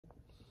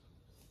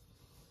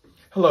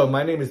Hello,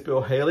 my name is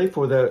Bill Haley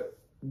for the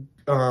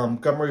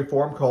government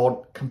reform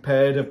called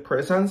Competitive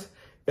Prisons.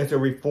 It's a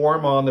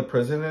reform on the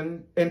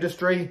prison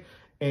industry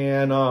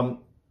and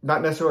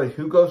not necessarily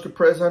who goes to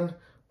prison,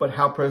 but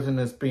how prison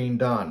is being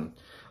done.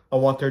 I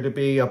want there to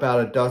be about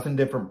a dozen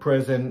different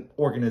prison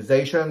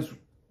organizations,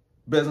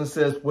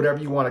 businesses,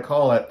 whatever you want to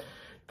call it,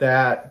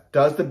 that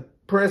does the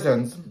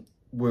prisons.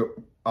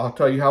 I'll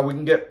tell you how we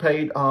can get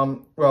paid.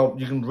 Well,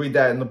 you can read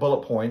that in the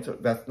bullet points.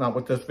 That's not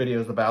what this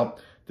video is about,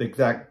 the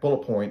exact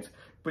bullet points,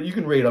 but you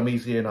can read them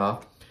easy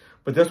enough.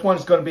 But this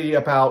one's going to be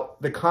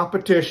about the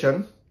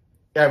competition.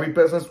 Every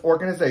business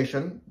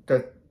organization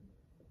that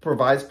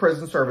provides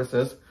prison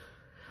services,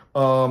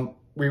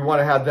 we want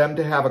to have them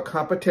to have a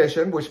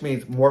competition, which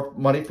means more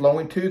money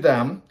flowing to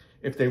them.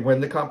 If they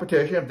win the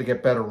competition, if they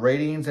get better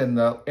ratings and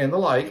the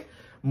like,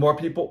 more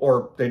people,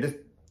 or they just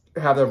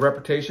have the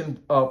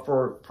reputation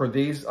for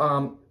these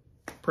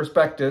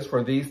perspectives,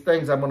 for these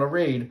things I'm going to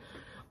read,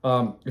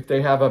 if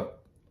they have a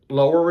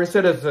lower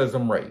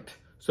recidivism rate.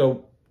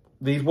 So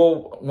these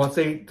will, once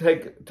they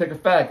take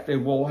effect, they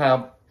will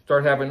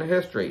start having a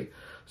history.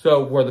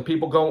 So where the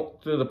people go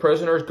through, the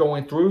prisoners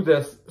going through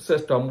this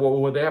system,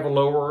 will they have a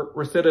lower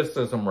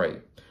recidivism rate?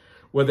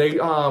 Will they,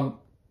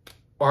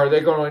 are they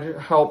going to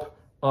help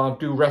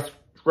do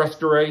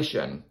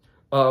restoration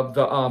of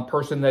the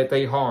person that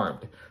they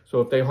harmed?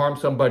 So if they harm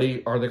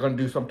somebody, are they going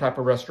to do some type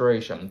of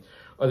restoration?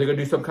 Are they going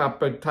to do some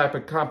type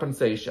of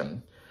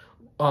compensation?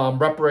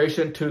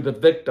 Reparation to the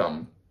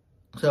victim.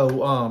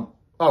 So,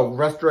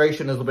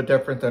 restoration is a little bit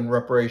different than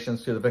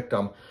reparations to the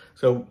victim.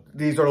 So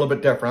these are a little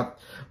bit different.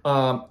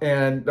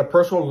 And the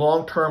personal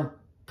long-term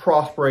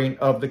prospering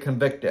of the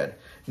convicted.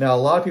 Now, a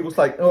lot of people's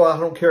like, oh, I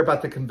don't care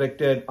about the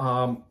convicted.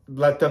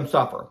 Let them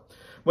suffer.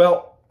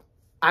 Well,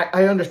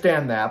 I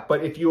understand that.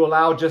 But if you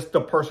allow just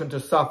the person to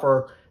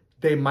suffer,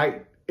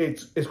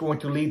 it's going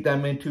to lead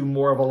them into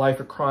more of a life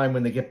of crime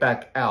when they get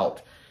back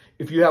out.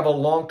 If you have a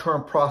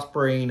long-term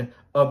prospering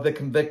of the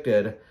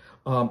convicted,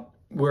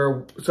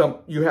 where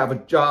you have a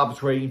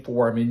jobs waiting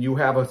for them, and you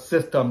have a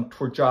system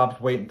for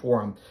jobs waiting for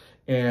them,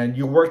 and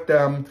you work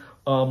them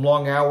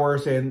long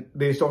hours, and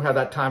they just don't have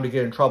that time to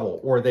get in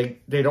trouble, or they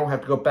don't have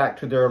to go back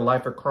to their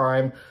life of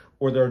crime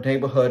or their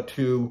neighborhood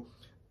to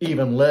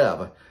even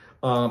live,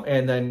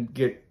 and then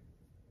get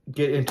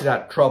into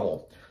that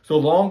trouble. So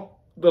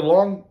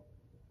the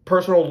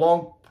personal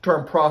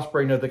long-term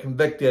prospering of the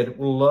convicted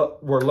will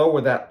lower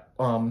that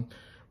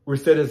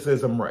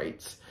recidivism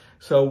rates.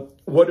 So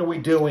what are we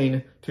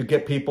doing to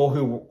get people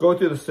who go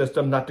through the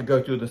system not to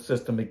go through the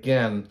system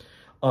again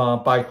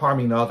by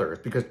harming others?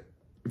 Because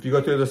if you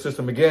go through the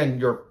system again,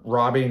 you're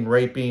robbing,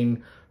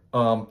 raping,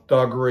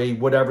 thuggery,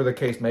 whatever the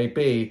case may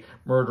be,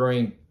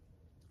 murdering,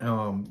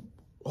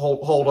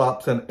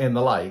 hold-ups and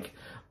the like,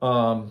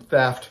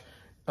 theft,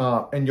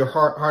 and you're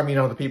harming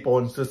other people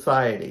in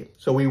society.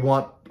 So we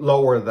want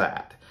lower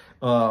that.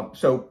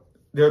 So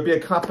there would be a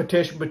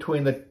competition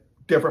between the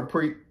different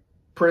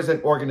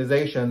prison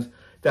organizations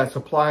that's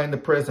supplying the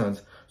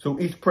prisons. So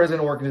each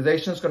prison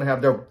organization is going to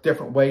have their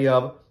different way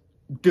of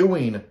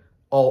doing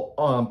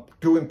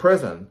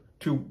prison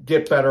to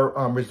get better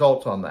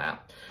results on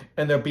that.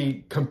 And there'll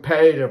be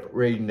competitive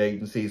rating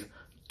agencies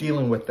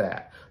dealing with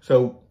that.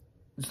 So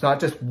it's not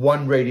just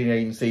one rating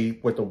agency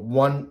with a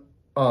one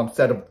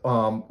set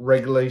of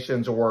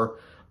regulations or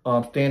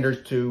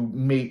standards to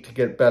meet to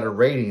get better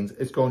ratings.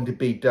 It's going to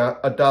be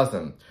a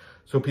dozen.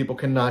 So people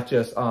cannot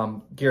just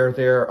gear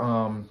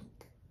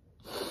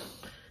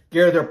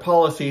their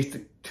policies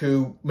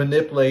to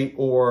manipulate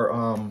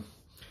or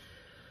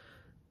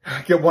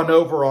get one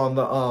over on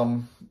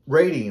the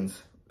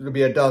ratings. There'll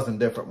be a dozen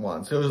different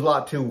ones. So there's a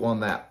lot to it on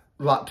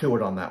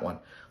that one.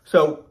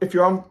 So if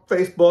you're on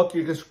Facebook,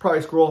 you can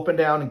probably scroll up and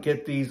down and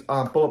get these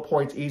bullet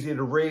points easy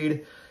to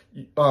read.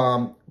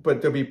 But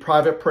there'll be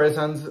private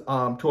prisons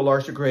to a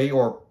large degree,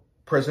 or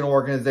prison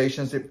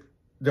organizations.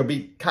 They'll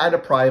be kind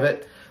of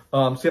private,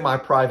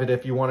 semi-private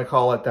if you want to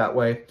call it that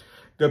way.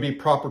 There'll be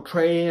proper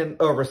training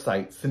and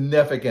oversight,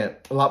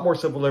 significant, a lot more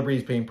civil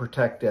liberties being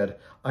protected.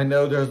 I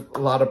know there's a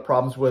lot of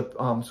problems with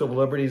civil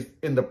liberties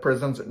in the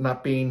prisons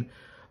not being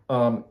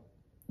done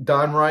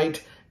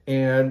right.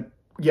 And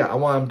yeah, I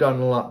want them done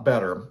a lot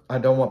better. I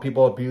don't want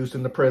people abused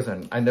in the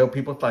prison. I know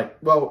people like,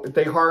 well, if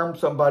they harm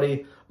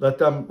somebody, let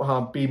them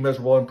be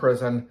miserable in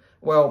prison.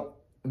 Well,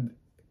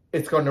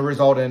 it's going to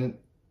result in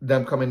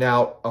them coming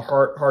out a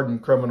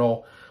hardened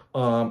criminal,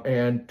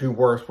 and do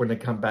worse when they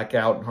come back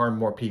out and harm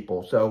more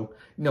people. So,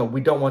 no, we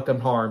don't want them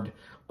harmed.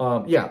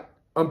 Yeah,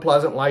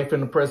 unpleasant life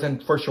in the prison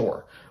for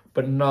sure,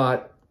 but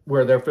not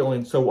where they're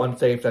feeling so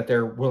unsafe that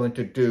they're willing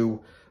to do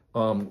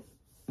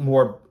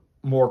more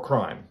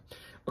crime.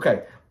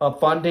 Okay,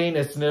 funding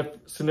is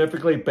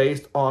significantly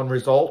based on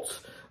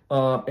results,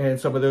 and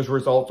some of those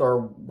results are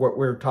what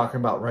we're talking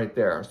about right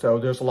there. So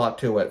there's a lot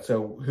to it.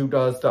 So who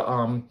does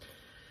the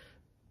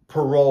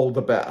parole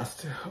the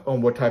best,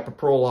 on what type of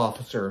parole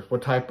officers,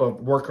 what type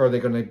of work are they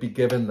going to be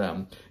giving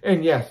them?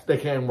 And yes, they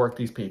can work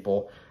these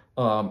people.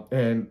 But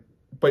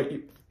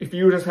if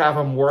you just have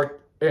them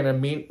work in a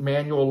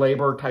manual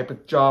labor type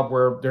of job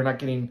where they're not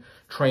getting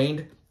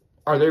trained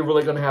are they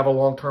really going to have a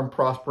long-term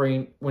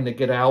prospering when they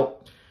get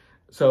out?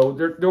 So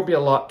there'll be a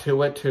lot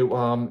to it,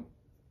 to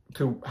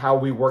how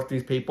we work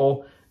these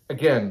people.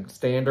 Again,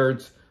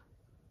 standards,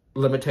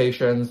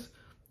 limitations.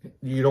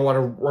 You don't want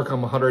to work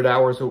them 100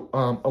 hours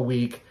a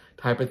week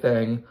type of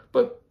thing.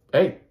 But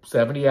hey,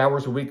 70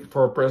 hours a week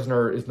for a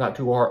prisoner is not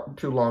too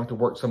long to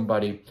work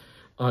somebody.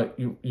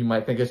 You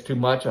might think it's too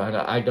much.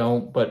 I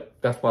don't, but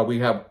that's why we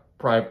have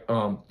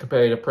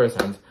competitive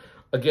prisons.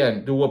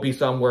 Again, there will be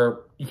some where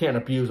you can't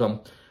abuse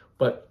them.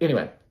 But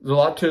anyway, there's a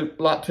lot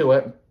to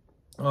it.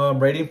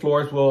 Rating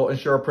floors will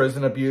ensure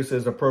prison abuse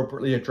is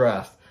appropriately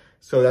addressed.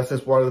 So that's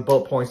just one of the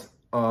bullet points.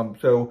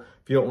 So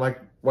if you don't like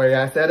the way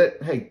I said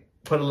it, hey,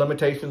 put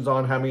limitations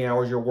on how many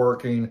hours you're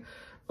working.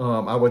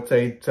 I would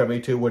say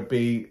 72 would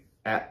be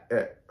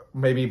at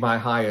maybe my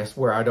highest,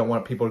 where I don't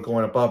want people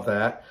going above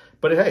that.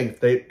 But hey,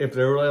 if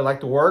they really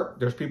like to work,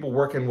 there's people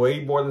working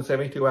way more than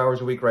 72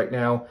 hours a week right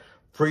now,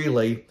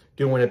 freely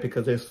doing it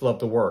because they just love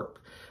to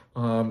work.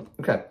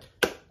 Okay,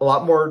 a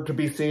lot more to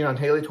be seen on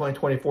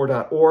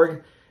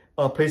Haley2024.org.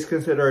 Please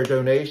consider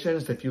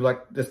donations if you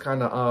like this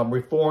kind of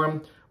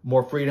reform,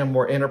 more freedom,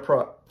 more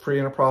free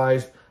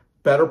enterprise,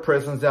 better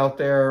prisons out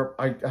there.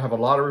 I have a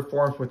lot of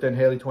reforms within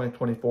Haley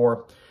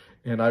 2024,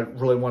 and I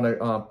really want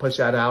to push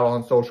that out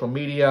on social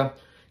media,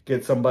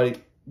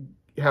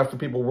 have some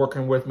people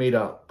working with me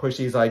to push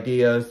these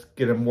ideas,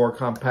 get them more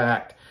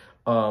compact,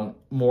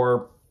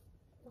 more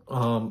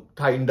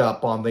tightened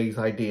up on these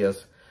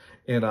ideas,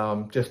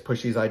 and just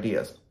push these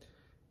ideas.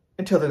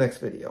 Until the next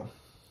video.